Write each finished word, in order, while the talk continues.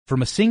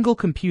From a single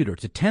computer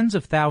to tens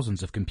of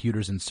thousands of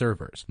computers and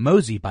servers,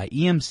 Mozy by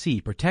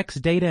EMC protects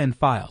data and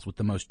files with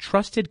the most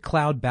trusted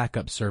cloud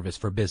backup service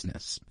for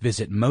business.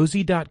 Visit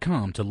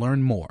Mozy.com to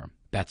learn more.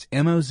 That's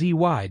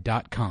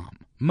MOZY.com.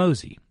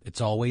 Mozy, it's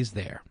always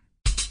there.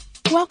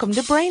 Welcome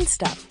to Brain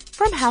Stuff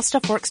from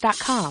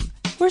HowStuffWorks.com,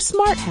 where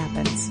smart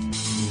happens.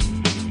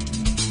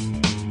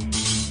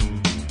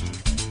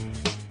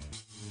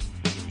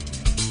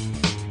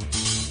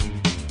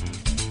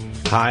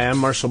 Hi, I'm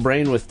Marshall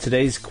Brain with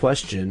today's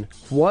question.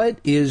 What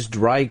is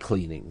dry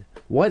cleaning?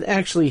 What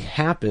actually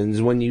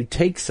happens when you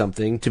take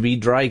something to be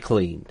dry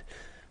cleaned?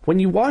 When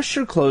you wash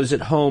your clothes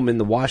at home in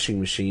the washing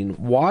machine,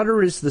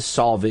 water is the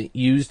solvent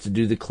used to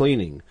do the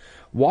cleaning.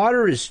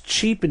 Water is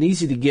cheap and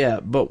easy to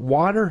get, but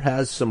water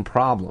has some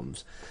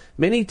problems.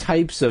 Many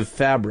types of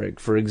fabric,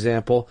 for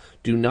example,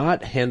 do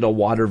not handle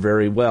water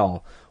very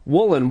well.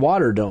 Wool and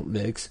water don't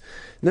mix.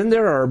 Then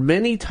there are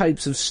many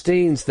types of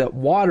stains that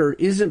water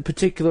isn't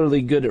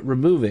particularly good at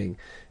removing.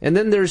 And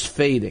then there's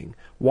fading.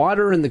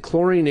 Water and the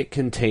chlorine it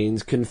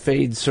contains can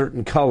fade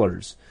certain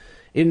colors.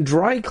 In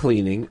dry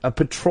cleaning, a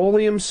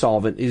petroleum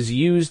solvent is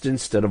used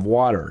instead of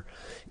water.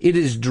 It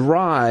is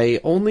dry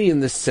only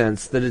in the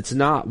sense that it's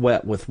not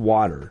wet with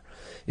water.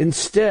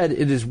 Instead,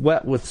 it is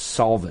wet with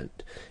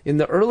solvent. In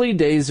the early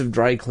days of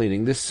dry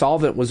cleaning, this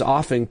solvent was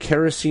often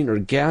kerosene or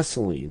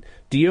gasoline,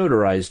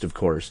 deodorized, of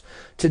course.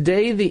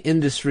 Today, the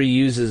industry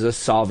uses a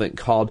solvent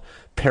called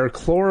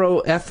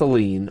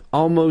perchloroethylene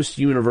almost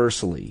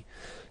universally.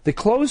 The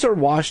clothes are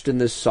washed in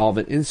this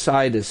solvent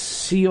inside a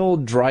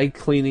sealed dry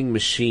cleaning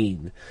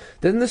machine.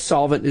 Then the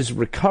solvent is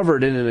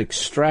recovered in an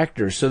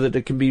extractor so that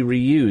it can be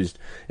reused,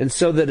 and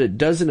so that it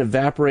doesn't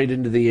evaporate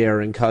into the air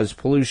and cause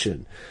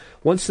pollution.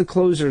 Once the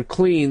clothes are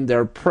clean,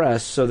 they're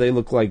pressed so they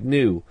look like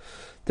new.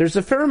 There's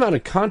a fair amount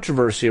of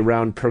controversy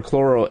around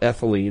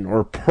perchloroethylene,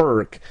 or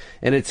PERC,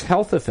 and its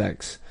health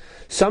effects.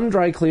 Some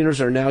dry cleaners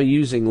are now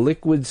using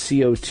liquid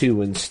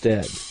CO2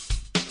 instead.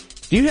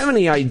 Do you have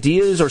any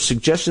ideas or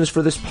suggestions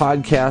for this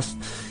podcast?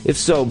 If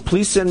so,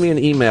 please send me an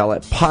email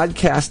at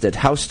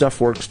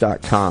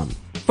podcast@howstuffworks.com.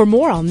 For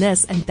more on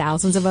this and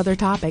thousands of other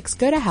topics,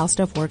 go to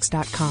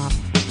HowStuffWorks.com.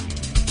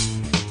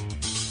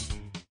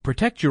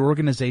 Protect your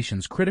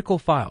organization's critical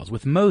files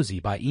with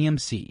Mozy by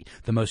EMC,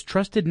 the most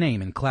trusted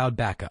name in cloud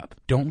backup.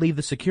 Don't leave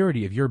the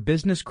security of your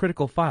business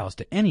critical files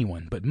to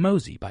anyone but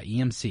Mozy by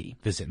EMC.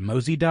 Visit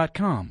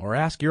Mozy.com or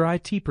ask your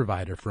IT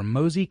provider for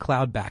Mozy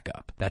Cloud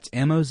Backup. That's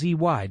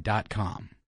MOZY.com.